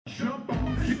Jump up.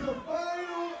 It's the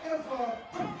final ever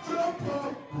jump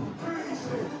up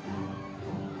creation.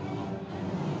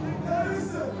 Now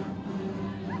listen.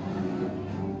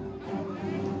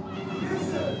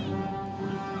 Listen.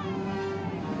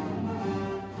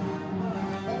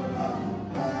 Jump up.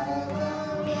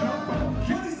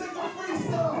 20-second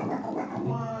freestyle.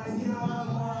 One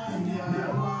yard,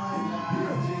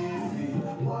 Jiffy.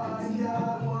 1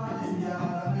 yard, emergency. 1 yard,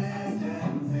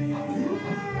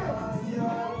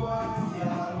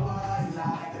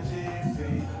 like a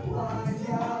jiffy. 1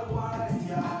 yard,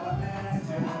 emergency.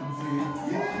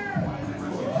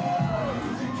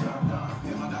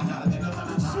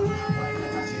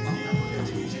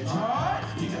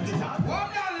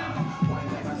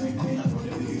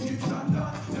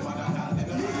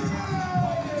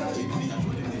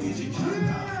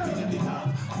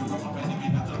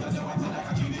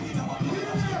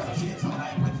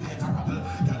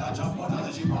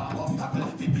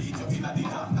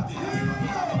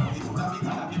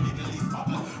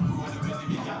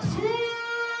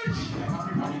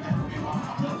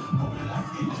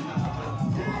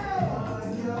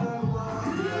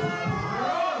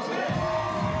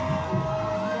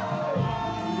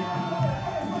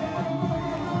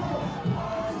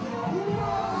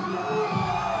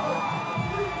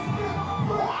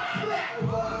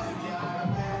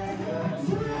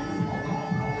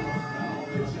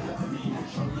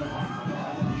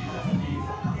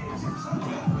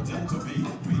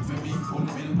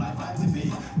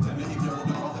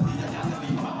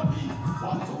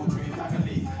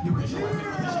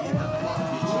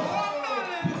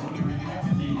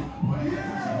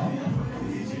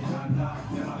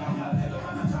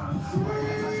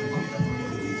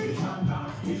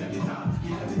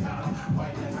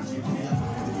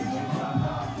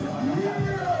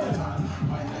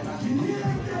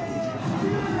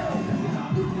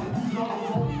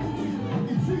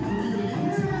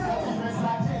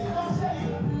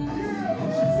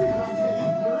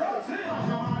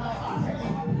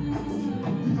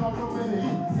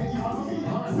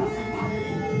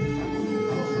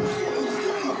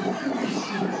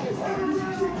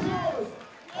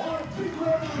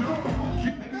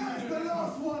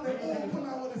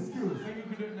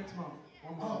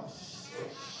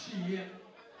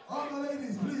 All my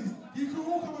ladies, please, you can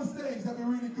all come on stage, that'd be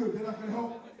really good, then I can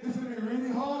help. This is gonna be really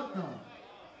hard now.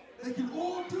 They can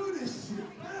all do this shit,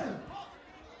 man.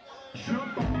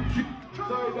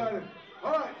 Sorry, darling.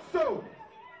 Alright, so,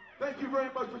 thank you very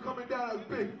much for coming down, that was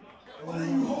big. Why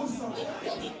don't you hold something?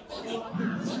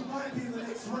 She might be in the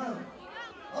next round.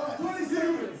 Alright, 20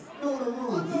 seconds. No, the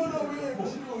rules. No, we ain't, but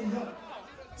she going up.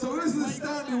 So this is a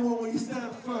standing one where you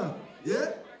stand firm,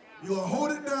 yeah? You're gonna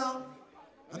hold it down.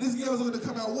 And these girls are going to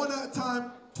come out one at a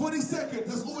time, 20 seconds,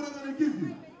 that's all they're going to give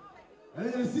you. And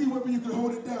they're going to see whether you can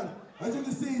hold it down. As you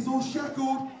can see, it's all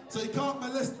shackled, so you can't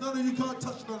molest none of you, can't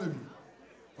touch none of you.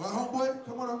 All right, homeboy,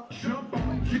 come on up. Jump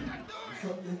on.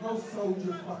 There's no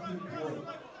soldier fucking boy.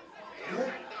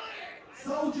 Yeah?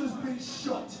 Soldier's been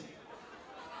shot.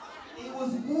 He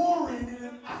was warring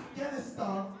in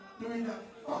Afghanistan doing that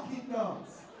fucking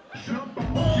dance. Jump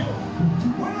on.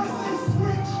 When I say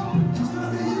switch, it's going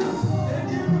to be you. And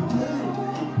you.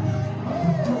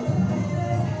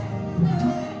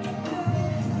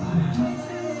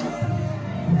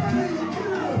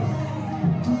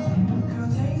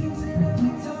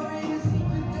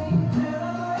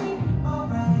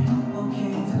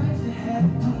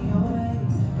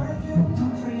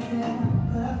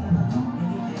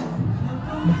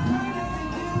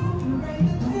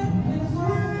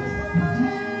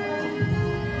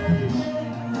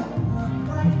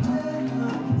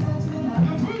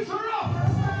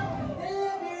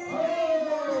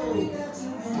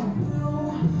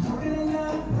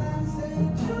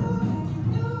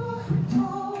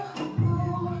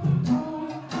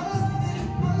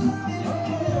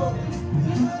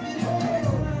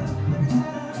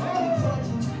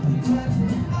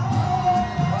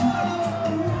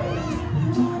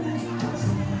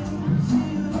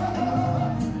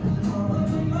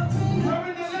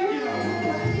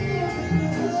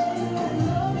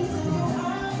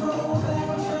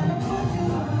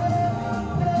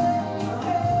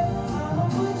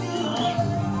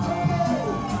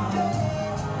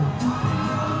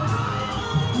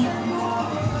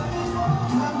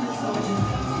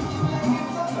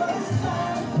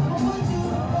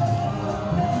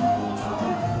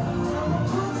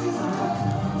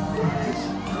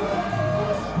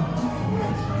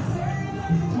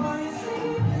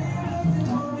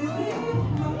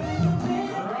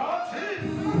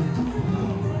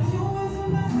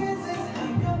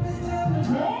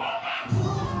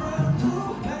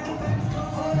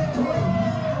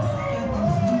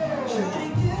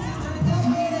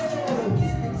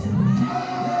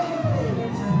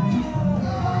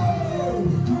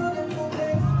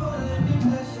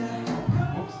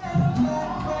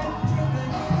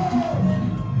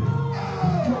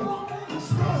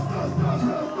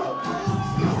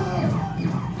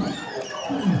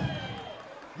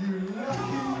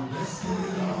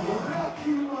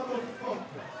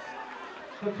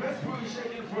 The best booty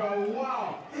shaking for a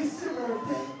while. It's your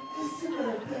birthday. It's your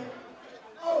birthday.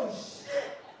 Oh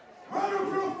shit! Round of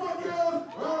applause, my girls.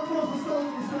 Round of applause for Soul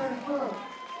for standing firm.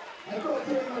 I got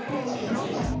to take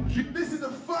my This is the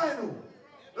final.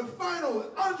 The final.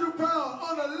 100 pounds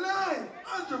on the line.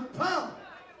 100 pounds.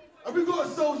 And we got a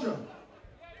soldier.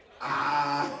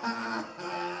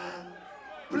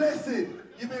 Blessed.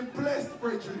 You've been blessed,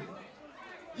 brethren.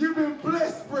 You've been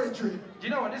blessed, brethren. You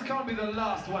know what? This can't be the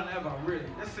last one ever, really.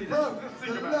 Let's see this. Bro, let's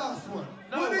think the about last one.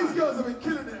 No, well, these girls have been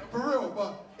killing it for real,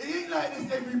 but it ain't like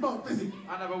this every month, is it?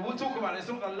 I know, but we'll talk about it. It's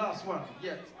not the last one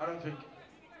yet. I don't think.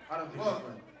 Well,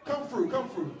 come through, come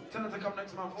through. Tell them to come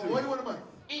next month too. What do you want to make?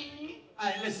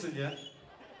 Hey, listen, yeah.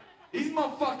 These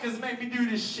motherfuckers made me do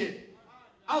this shit.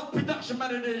 I was production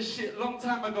manager of this shit a long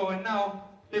time ago, and now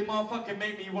they motherfucking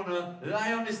make me want to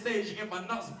lie on the stage and get my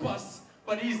nuts bust.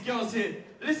 But these girls here,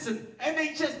 listen,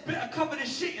 NHS better cover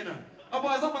this shit, you know.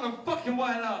 Otherwise, I'm gonna fucking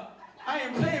wild out. I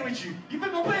ain't playing with you. You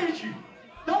think I'm playing with you?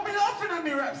 Don't be laughing at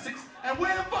me, Rap 6. And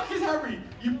where the fuck is Harry,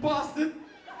 you bastard?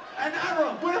 And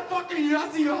Aaron, where the fuck are you? I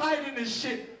see you hiding this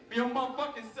shit. Be your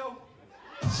motherfucking self.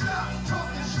 Stop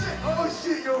talking shit. Oh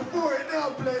shit, you're for it now,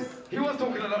 Bless. He was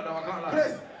talking a lot though, I can't lie.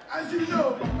 Bless, as you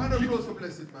know, man of applause for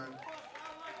Blessed, man.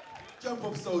 Jump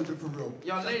up, soldier, for real.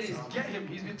 Yo, ladies, get him.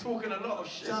 He's been talking a lot of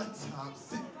shit. Shut up.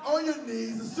 Sit on your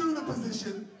knees. Assume the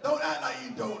position. Don't act like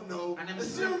you don't know.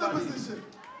 Assume the position.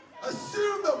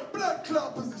 Assume the blood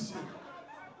clot position.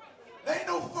 There ain't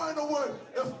no final word.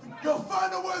 Your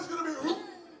final word's gonna be who?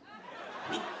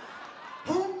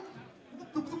 Who?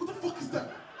 What the fuck is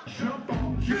that?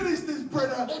 Finish this,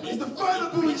 brother. It's the final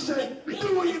booty shake.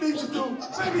 Do what you need to do.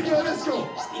 Baby girl, let's go.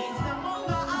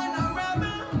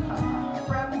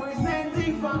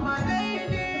 For my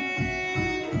lady,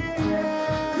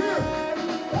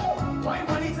 why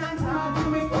money can't talk to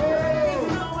me? You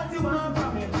know what you want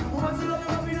from me. Who wants to love you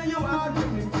up in your heart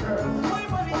with me, girl? Why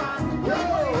money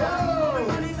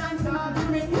can't talk to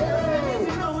me?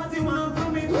 You know what you want from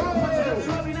me. Who wants to love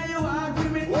you up in your heart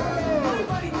with me? Why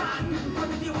money can't? But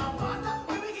if you want faster,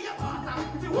 let me give you faster.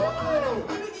 If you want harder,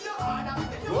 let me give you harder.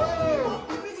 If you want deeper,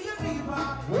 let me give you deeper.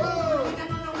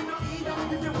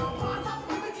 If you want faster,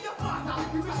 let me give you faster.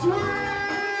 Sweet!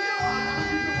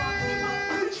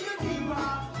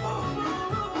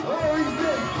 Oh, he's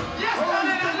dead. Yes, oh,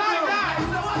 man, I like that.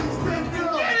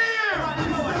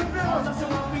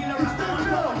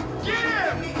 Get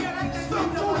him! Get him! Stop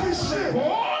talking shit.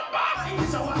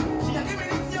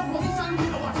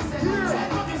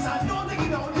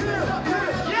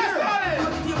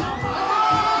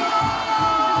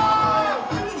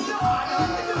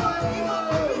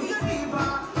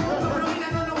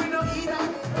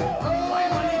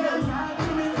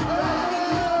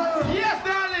 Yes, darling! Yes,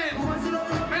 darling!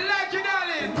 I like you,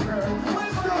 darling!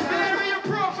 There your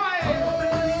profile!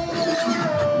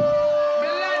 I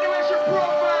like the way she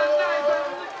profile, nice!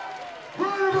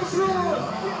 Round of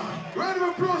applause! Round of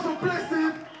applause for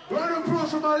Blessed! Round of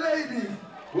applause for my ladies!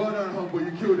 Well done, humble,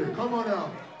 you killed it. Come on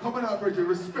out. Come on out, Bridget.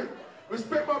 Respect.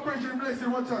 Respect my Bridget and Blessed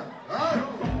one time. Alright?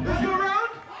 Let's go round!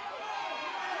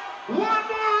 One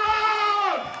more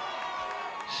round!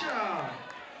 Ciao!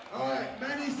 Alright,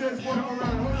 Manny says one more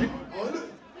round. Hold on. Oh, look.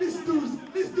 This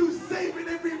dude's saving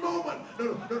every moment. No.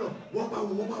 One by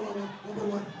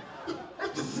one.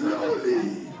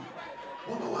 Slowly.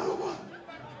 One.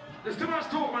 There's too much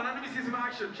talk, man. Let me see some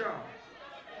action, ciao.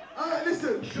 Alright,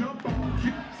 listen.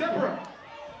 Separate.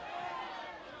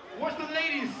 What's the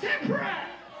ladies? Separate.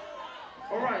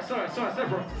 Alright, sorry,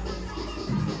 separate.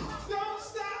 Don't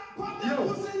stop, pop that Yo.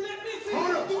 pussy, let me see.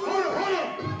 Hold up.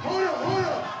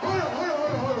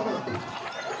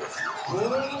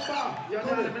 Yo,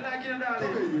 darling, me like you,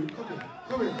 darling.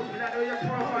 Come here. Me like the way your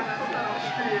profile and stand up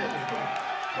straight.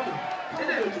 Come on,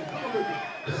 Bridget.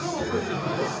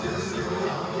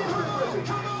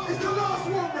 It's the last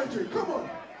one, Bridget. Come on.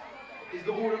 He's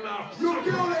got all the mouth. Your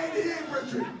girl ain't here,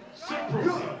 Bridget. Separate.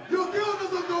 Your girl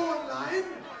doesn't go online.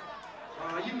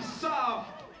 You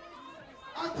soft.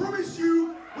 I promise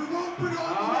you, we won't put it on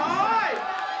the Alright.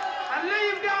 And lay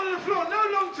him down on the floor. No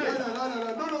long thing. Lie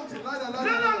down. No long thing. Lie down. No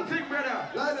long thing, brother.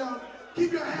 Lie down.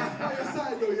 Keep your hands by your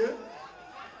side, though, yeah?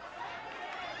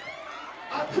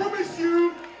 I promise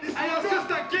you, this And your will not,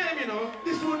 sister get him, you know.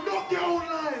 this will not get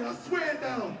online,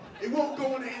 It won't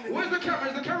go on the internet. Where's the camera?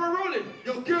 Is the camera rolling?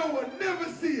 Your girl will never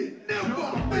see it. Never.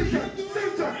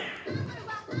 Same time.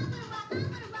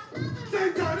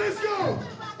 Same time. Let's go.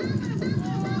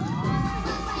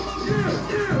 Yeah.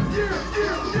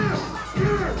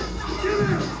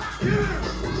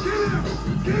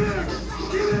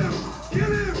 Get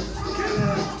him.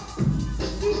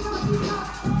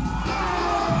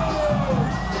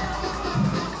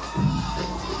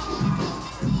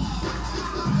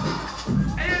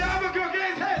 Hey, I'm gonna get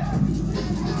his head.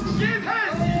 Get his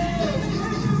head.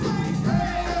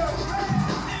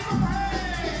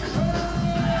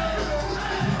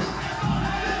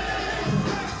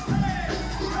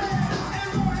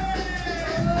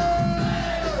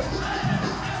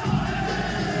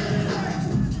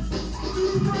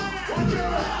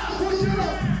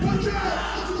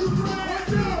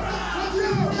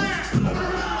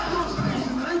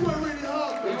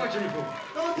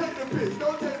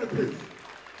 Don't take the piss.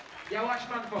 Yeah, watch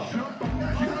man for.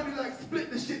 That sounded like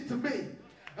split the shit to me. Is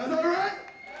that alright?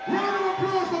 Round of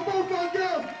applause for both our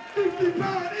girls.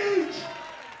 £50 each.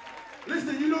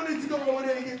 Listen, you don't need to go over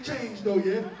there and get changed though,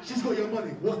 yeah? She's got your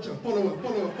money. Watch her. Follow her.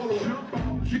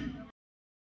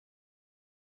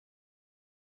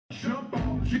 Jump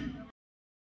on.